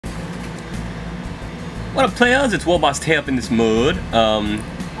What up, players? It's WarbossTae up in this mode.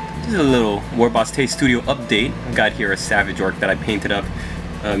 This is a little WarbossTae Studio update. I've got here a Savage Orc that I painted up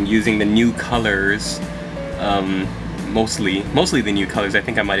using the new colors. Mostly the new colors. I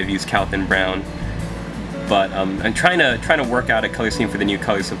think I might have used Calvin Brown, but I'm trying to work out a color scheme for the new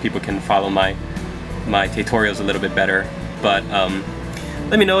colors so people can follow my tutorials a little bit better. But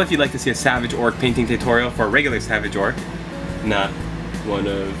let me know if you'd like to see a Savage Orc painting tutorial for a regular Savage Orc, not one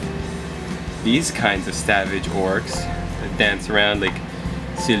of these kinds of Savage Orcs that dance around like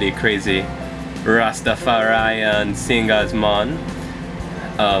silly, crazy Rastafarian Singasmon.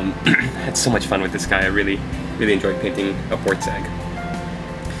 Had so much fun with this guy. I really enjoyed painting a Portsag.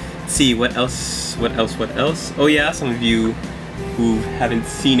 Let's see, what else? Oh yeah, some of you who haven't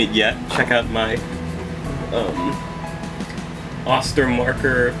seen it yet, check out my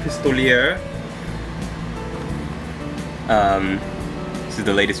Ostermarker Pistolier. This is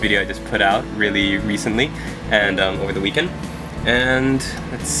the latest video I just put out really recently and over the weekend. And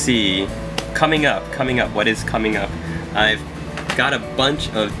let's see, coming up, what is coming up? I've got a bunch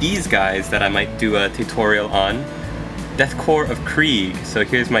of these guys that I might do a tutorial on. Deathcore of Krieg. So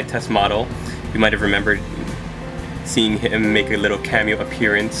here's my test model. You might have remembered seeing him make a little cameo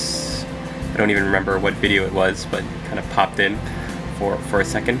appearance. I don't even remember what video it was, but kind of popped in for a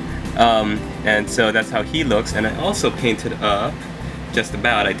second. And so that's how he looks. And I also painted up, just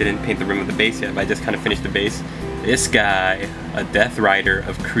about, I didn't paint the rim of the base yet, but I just kind of finished the base. This guy, a Death Rider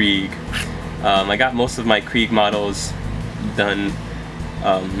of Krieg. I got most of my Krieg models done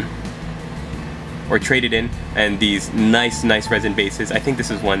or traded in, and these nice resin bases. I think this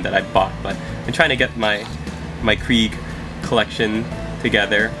is one that I bought, but I'm trying to get my Krieg collection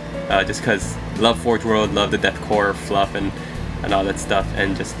together, just because love Forge World, love the Deathcore fluff and all that stuff,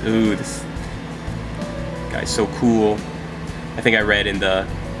 and just, ooh, this guy's so cool. I think I read in the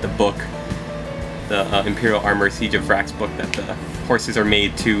book, the Imperial Armor Siege of Vrax book, that the horses are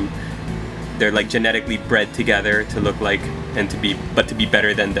made to, they're like genetically bred together to look like, and to be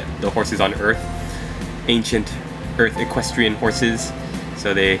better than the horses on Earth, ancient Earth equestrian horses.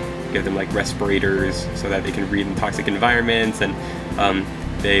 So they give them like respirators so that they can breathe in toxic environments, and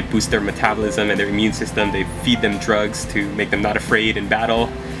they boost their metabolism and their immune system. They feed them drugs to make them not afraid in battle.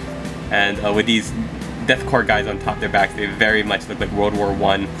 And with these Deathcore guys on top of their backs, they very much look like World War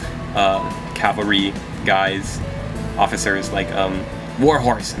I cavalry guys, officers, like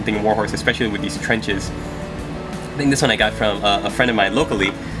Warhorse. I'm thinking Warhorse, especially with these trenches. I think this one I got from a friend of mine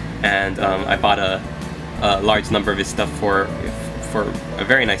locally, and I bought a large number of his stuff for a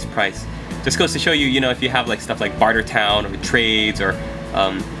very nice price. Just goes to show you, if you have like stuff like Bartertown or trades or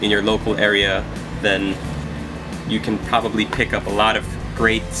in your local area, then you can probably pick up a lot of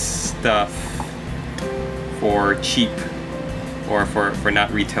great stuff for cheap or for not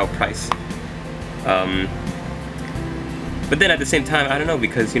retail price. But then at the same time, I don't know,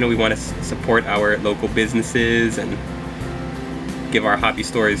 because we want to support our local businesses and give our hobby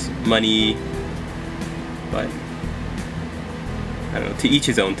stores money, but I don't know, to each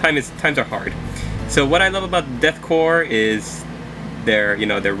his own. Times are hard. So what I love about Deathcore is their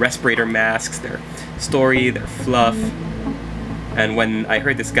their respirator masks, their story, their fluff. And when I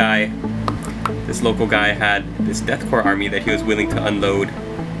heard this local guy had this Deathcore army that he was willing to unload,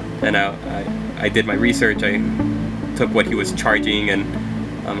 and I did my research. I took what he was charging, and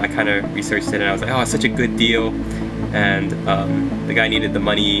I kind of researched it, and I was like, oh, it's such a good deal. And the guy needed the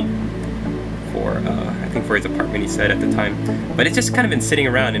money for I think for his apartment, he said at the time, but it's just kind of been sitting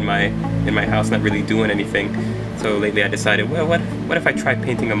around in my house, not really doing anything. So lately I decided, well, what if I try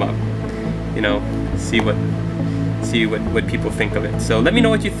painting them up, see what people think of it. So let me know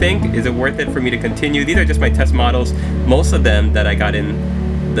what you think. Is it worth it for me to continue? These are just my test models. Most of them that I got in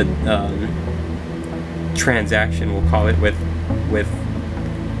the transaction, we'll call it, with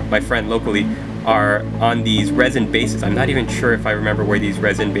my friend locally, are on these resin bases. I'm not even sure if I remember where these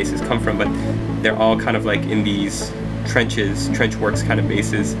resin bases come from, but they're all kind of like in these trenchworks kind of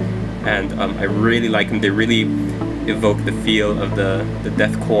bases, and I really like them. They really evoke the feel of the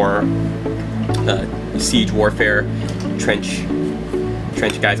Deathcore siege warfare trench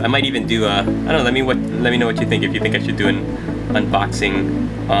guys. I might even do I don't know, let me know what you think, if you think I should do an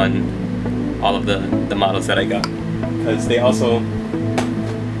unboxing on all of the models that I got, because they also,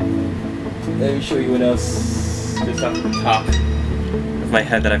 let me show you what else just off the top of my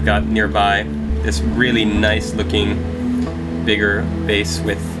head that I've got nearby. This really nice looking bigger base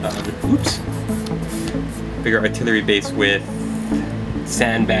with bigger artillery base with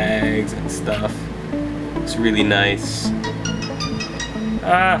sandbags and stuff. It's really nice.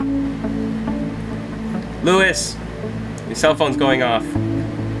 Lewis, your cell phone's going off.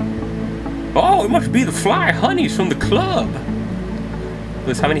 Oh, it must be the fly honeys from the club.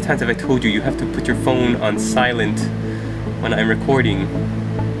 Liz, how many times have I told you you have to put your phone on silent when I'm recording?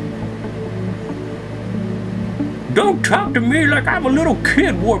 Don't talk to me like I'm a little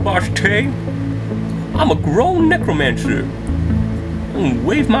kid, WarbossTae. I'm a grown necromancer. I'm gonna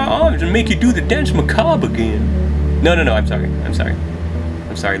wave my arms and make you do the dance macabre again. No, I'm sorry. I'm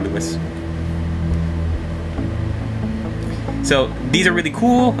sorry, Lewis. So these are really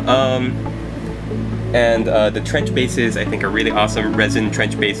cool. And the trench bases I think are really awesome, resin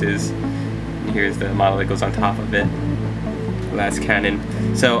trench bases. And here's the model that goes on top of it. Glass cannon.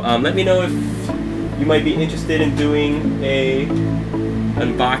 So let me know if you might be interested in doing a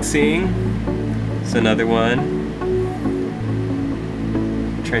unboxing. It's another one.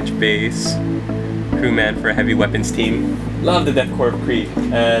 Trench base. Crewman for a heavy weapons team. Love the Death Corps of Krieg.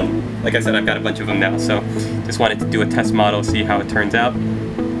 And like I said, I've got a bunch of them now, so just wanted to do a test model, see how it turns out.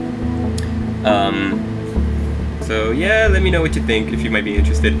 So yeah, let me know what you think if you might be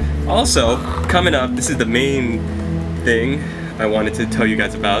interested. Also, coming up, this is the main thing I wanted to tell you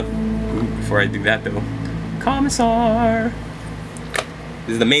guys about. Before I do that though, Commissar!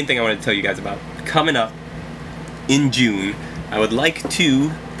 This is the main thing I wanted to tell you guys about. Coming up in June, I would like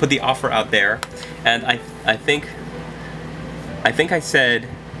to put the offer out there, and I think I said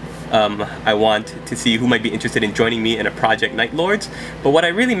I want to see who might be interested in joining me in a project Night Lords, but what I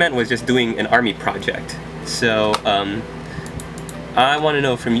really meant was just doing an army project. So I want to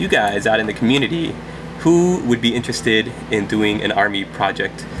know from you guys out in the community who would be interested in doing an army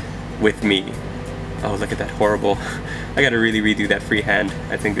project with me. Oh, look at that, horrible. I gotta really redo that freehand.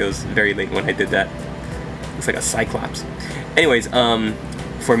 I think it was very late when I did that. Looks like a cyclops. Anyways,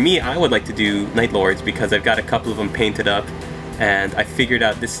 for me, I would like to do Night Lords because I've got a couple of them painted up, and I figured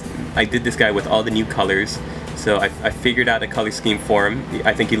out this. I did this guy with all the new colors, so I figured out a color scheme for him.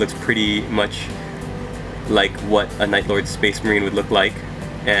 I think he looks pretty much like what a Night Lord Space Marine would look like,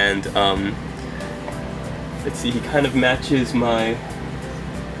 and let's see, he kind of matches my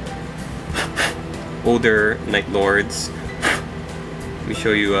older Night Lords. Let me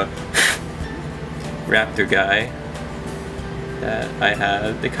show you a Raptor guy that I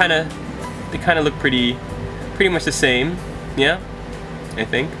have. They kind of look pretty much the same, yeah, I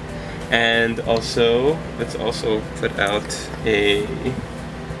think. And also, let's also put out a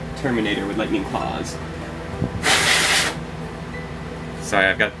Terminator with lightning claws. Sorry,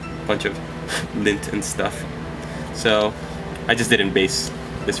 I've got a bunch of lint and stuff. So I just didn't base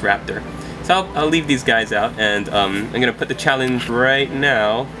this Raptor. So I'll leave these guys out, and I'm gonna put the challenge right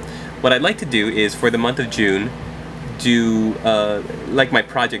now. What I'd like to do is, for the month of June, do like my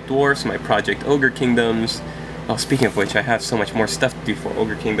Project Dwarfs, my Project Ogre Kingdoms. Oh, speaking of which, I have so much more stuff to do for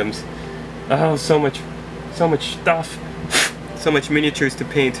Ogre Kingdoms. Oh, so much stuff. So much miniatures to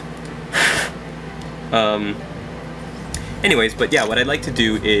paint. Anyways, but yeah, what I'd like to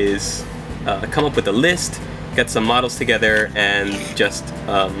do is come up with a list, get some models together, and just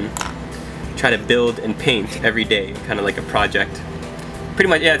try to build and paint every day, kind of like a project. Pretty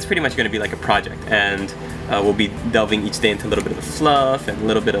much, yeah, it's pretty much going to be like a project, and we'll be delving each day into a little bit of the fluff and a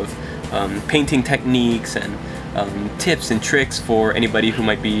little bit of painting techniques and tips and tricks for anybody who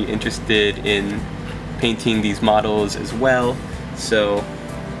might be interested in painting these models as well. So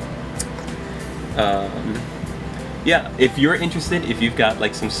yeah, if you're interested, if you've got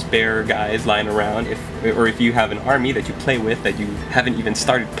like some spare guys lying around, or if you have an army that you play with that you haven't even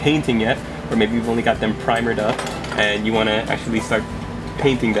started painting yet, or maybe you've only got them primered up and you want to actually start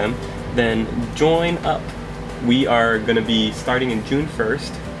painting them, then join up. We are going to be starting in June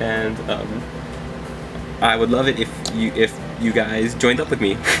 1st, and I would love it if you guys joined up with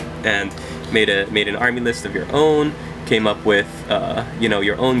me and made an army list of your own, came up with you know,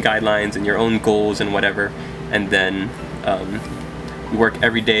 your own guidelines and your own goals and whatever, and then we work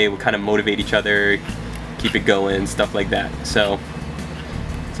every day. We kind of motivate each other, keep it going, stuff like that. So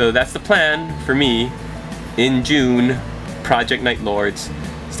that's the plan for me in June. Project Night Lords,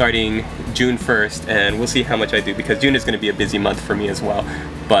 starting June 1st, and we'll see how much I do, because June is going to be a busy month for me as well.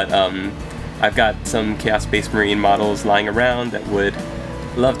 But I've got some Chaos Space Marine models lying around that would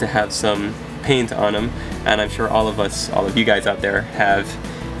love to have some paint on them, and I'm sure all of you guys out there have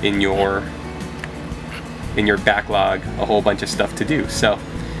in your backlog a whole bunch of stuff to do. So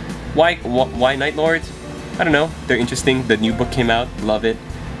why Night Lords? I don't know, they're interesting. The new book came out, love it,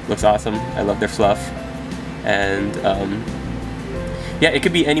 looks awesome. I love their fluff, and yeah, it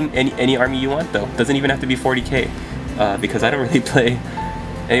could be any army you want though. Doesn't even have to be 40k, because I don't really play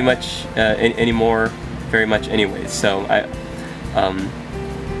anymore very much anyways. So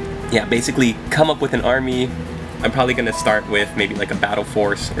yeah, basically come up with an army, I'm probably gonna start with maybe like a battle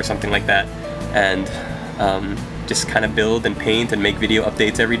force or something like that, and just kind of build and paint and make video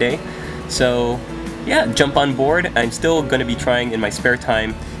updates every day. So yeah, jump on board. I'm still gonna be trying in my spare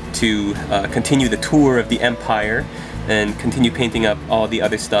time to continue the tour of the Empire and continue painting up all the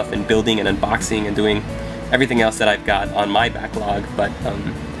other stuff and building and unboxing and doing everything else that I've got on my backlog. But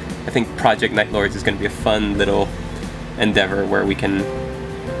I think Project Night Lords is going to be a fun little endeavor where we can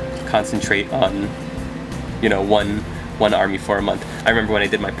concentrate on, you know, one army for a month. I remember when I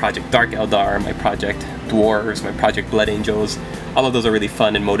did my Project Dark Eldar, my Project Dwarves, my Project Blood Angels. All of those are really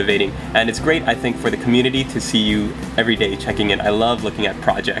fun and motivating, and it's great, I think, for the community to see you every day checking in. I love looking at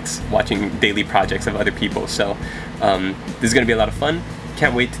projects, watching daily projects of other people, so this is going to be a lot of fun.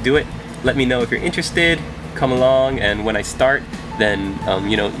 Can't wait to do it. Let me know if you're interested. Come along, and when I start, then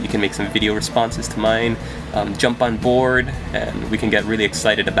you know, you can make some video responses to mine. Jump on board, and we can get really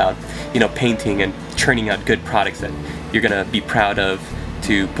excited about, you know, painting and churning out good products that you're gonna be proud of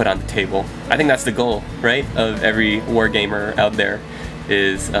to put on the table. I think that's the goal, right, of every wargamer out there,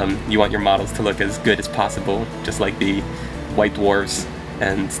 is you want your models to look as good as possible, just like the white dwarves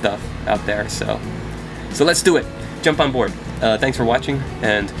and stuff out there. So let's do it. Jump on board. Thanks for watching,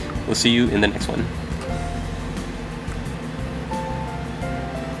 and we'll see you in the next one.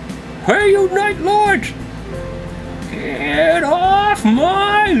 Hey, you Night Lords! Get off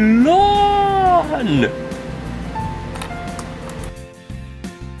my lawn!